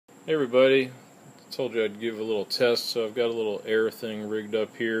Hey everybody, told you I'd give a little test, so I've got a little air thing rigged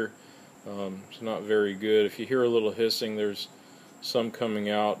up here. It's not very good. If you hear a little hissing, there's some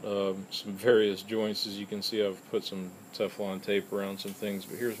coming out, some various joints. As you can see, I've put some Teflon tape around some things,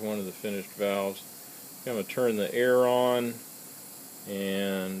 but here's one of the finished valves. I'm going to turn the air on,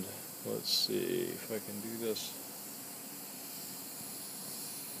 and let's see if I can do this.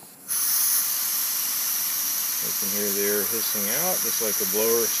 You can hear the air hissing out, just like a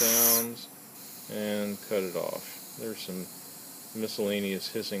blower sounds, and cut it off. There's some miscellaneous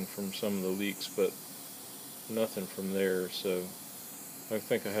hissing from some of the leaks, but nothing from there, so I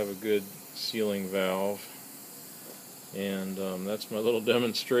think I have a good sealing valve. And that's my little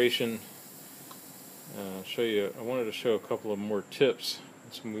demonstration. I wanted to show a couple of more tips.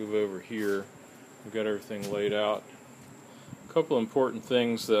 Let's move over here. We've got everything laid out. A couple important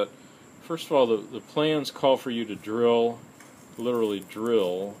things that, first of all, the plans call for you to literally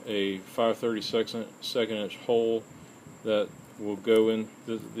drill a 5/32 inch hole that will go in,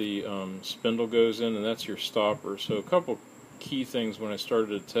 the spindle goes in, and that's your stopper. So a couple key things when I started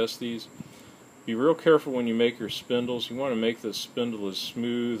to test these: be real careful when you make your spindles. You want to make the spindle as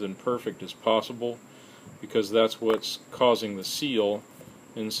smooth and perfect as possible, because that's what's causing the seal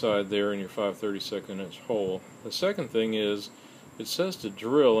inside there in your 5/32 inch hole. The second thing is, it says to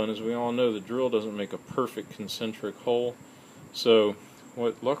drill, and as we all know, the drill doesn't make a perfect concentric hole. So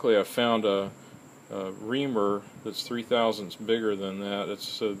luckily I found a reamer that's 3/1000ths bigger than that. It's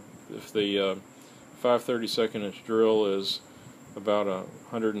so if the 5/32 inch drill is about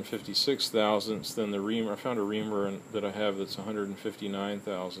 156 thousandths, then the reamer, I found a reamer that I have that's 159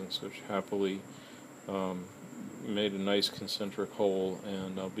 thousandths, which happily made a nice concentric hole,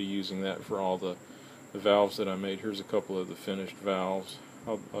 and I'll be using that for all the valves that I made. Here's a couple of the finished valves.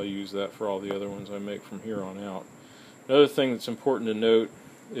 I'll use that for all the other ones I make from here on out. Another thing that's important to note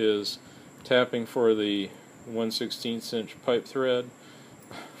is tapping for the 1/16 inch pipe thread.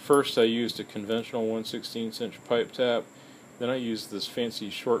 First I used a conventional 1/16 inch pipe tap, then I used this fancy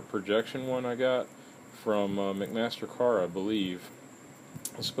short projection one I got from McMaster Carr, I believe.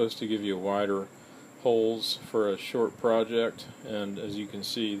 It's supposed to give you wider holes for a short project, and as you can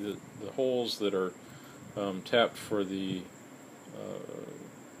see, the holes that are tapped for the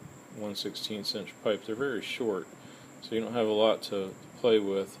 1/16 inch pipe, they're very short, so you don't have a lot to play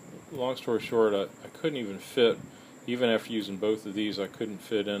with. Long story short, I couldn't even fit, even after using both of these, I couldn't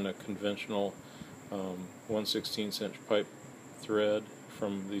fit in a conventional 1/16 inch pipe thread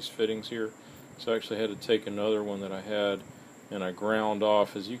from these fittings here. So I actually had to take another one that I had, and I ground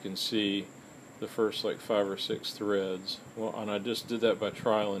off, as you can see, the first like 5 or 6 threads. Well, and I just did that by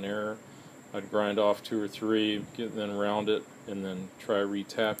trial and error. I'd grind off 2 or 3, then round it, and then try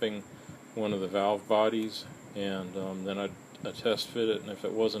retapping one of the valve bodies, and then I'd test fit it, and if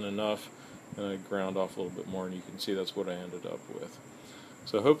it wasn't enough, then I'd ground off a little bit more, and you can see that's what I ended up with.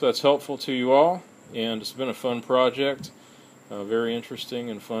 So I hope that's helpful to you all, and it's been a fun project. Very interesting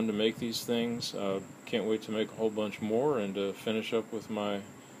and fun to make these things. Can't wait to make a whole bunch more and to finish up with my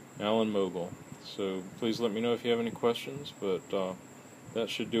Allen Mogul. So please let me know if you have any questions, but that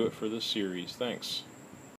should do it for this series. Thanks.